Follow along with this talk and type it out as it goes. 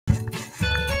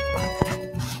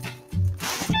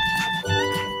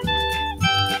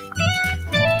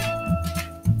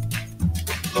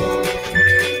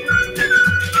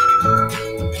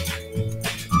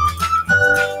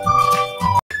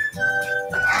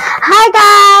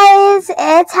Hi guys,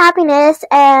 it's Happiness,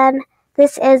 and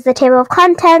this is the table of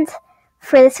contents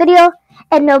for this video,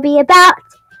 and it'll be about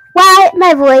why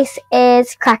my voice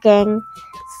is cracking.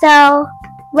 So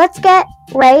let's get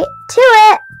right to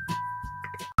it.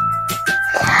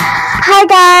 Hi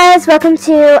guys, welcome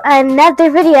to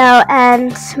another video,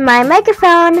 and my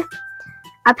microphone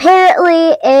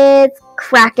apparently is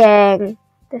cracking.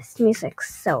 This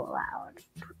music's so loud.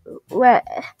 What?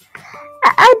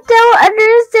 I don't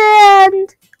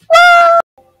understand.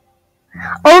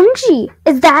 OMG,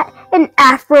 is that an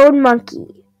Afro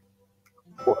monkey?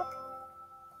 What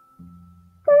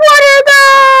are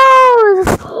those?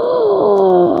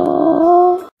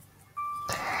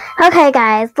 Okay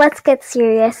guys, let's get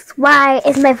serious. Why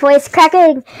is my voice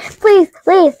cracking? Please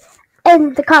leave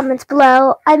in the comments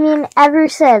below. I mean, ever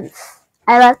since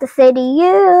I left the city,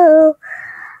 you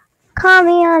call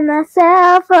me on my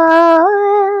cell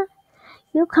phone.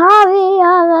 You call me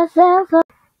on my cell phone.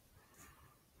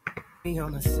 Me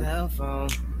on the cell phone.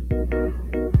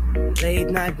 Late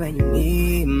night when you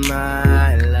need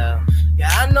my love. Yeah,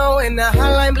 I know when the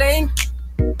hotline bling,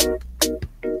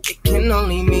 it can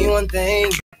only mean one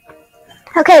thing.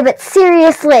 Okay, but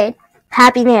seriously,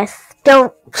 Happiness,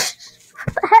 don't.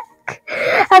 What the heck?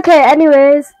 Okay,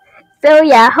 anyways. So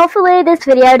yeah, hopefully this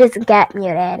video doesn't get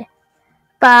muted.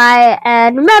 Bye,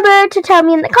 and remember to tell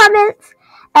me in the comments.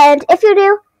 And if you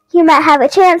do, you might have a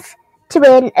chance to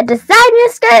win a designer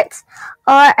skirt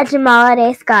or a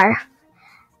Jamalade scarf.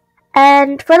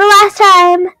 And for the last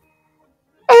time,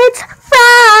 it's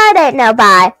Friday. No,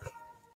 bye.